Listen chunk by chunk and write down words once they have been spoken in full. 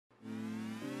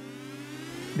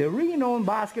The renowned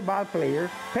basketball player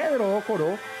Pedro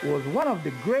Okoro was one of the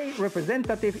great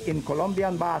representatives in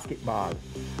Colombian basketball.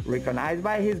 Recognized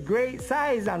by his great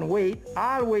size and weight,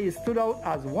 always stood out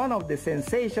as one of the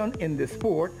sensations in the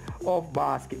sport of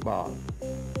basketball.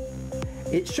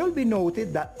 It should be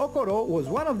noted that Okoro was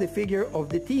one of the figures of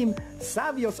the team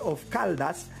Sabios of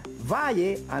Caldas,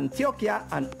 Valle, Antioquia,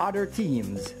 and other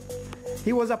teams.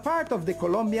 He was a part of the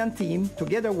Colombian team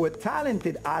together with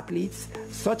talented athletes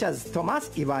such as Tomás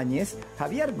Ibáñez,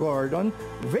 Javier Gordon,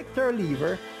 Victor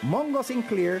Lever, Mongo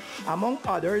Sinclair, among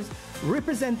others,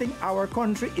 representing our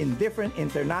country in different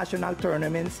international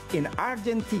tournaments in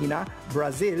Argentina,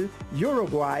 Brazil,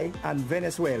 Uruguay, and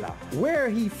Venezuela, where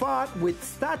he fought with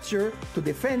stature to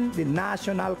defend the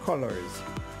national colors.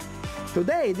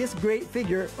 Today, this great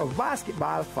figure of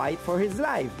basketball fights for his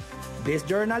life. This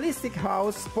journalistic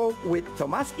house spoke with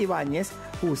Tomás Ibáñez,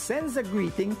 who sends a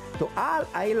greeting to all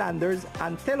islanders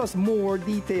and tell us more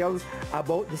details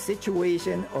about the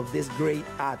situation of this great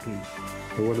athlete.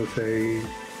 I want to say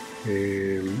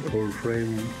our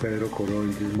friend Pedro Okoro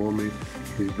in this moment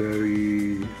is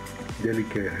very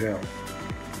delicate health.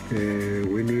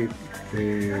 We need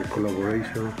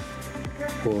collaboration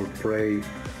for pray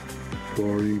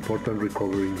for important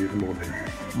recovery in this moment.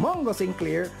 Mongo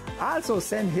Sinclair also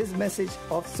sent his message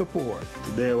of support.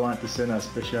 Today I want to send a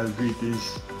special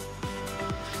greetings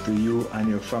to you and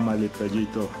your family,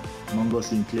 Pedrito. Mongo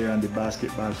Sinclair and the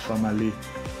basketball family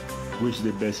wish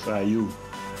the best for you.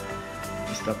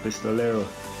 Mr. Pistolero,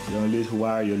 the only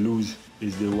war you lose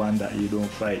is the one that you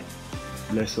don't fight.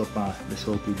 Bless up and let's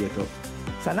hope you get up.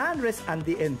 San Andres and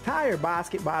the entire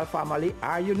basketball family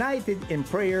are united in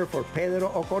prayer for Pedro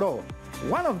Okoro,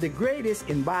 one of the greatest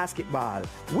in basketball.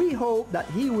 We hope that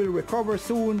he will recover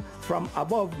soon from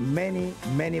above many,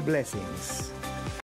 many blessings.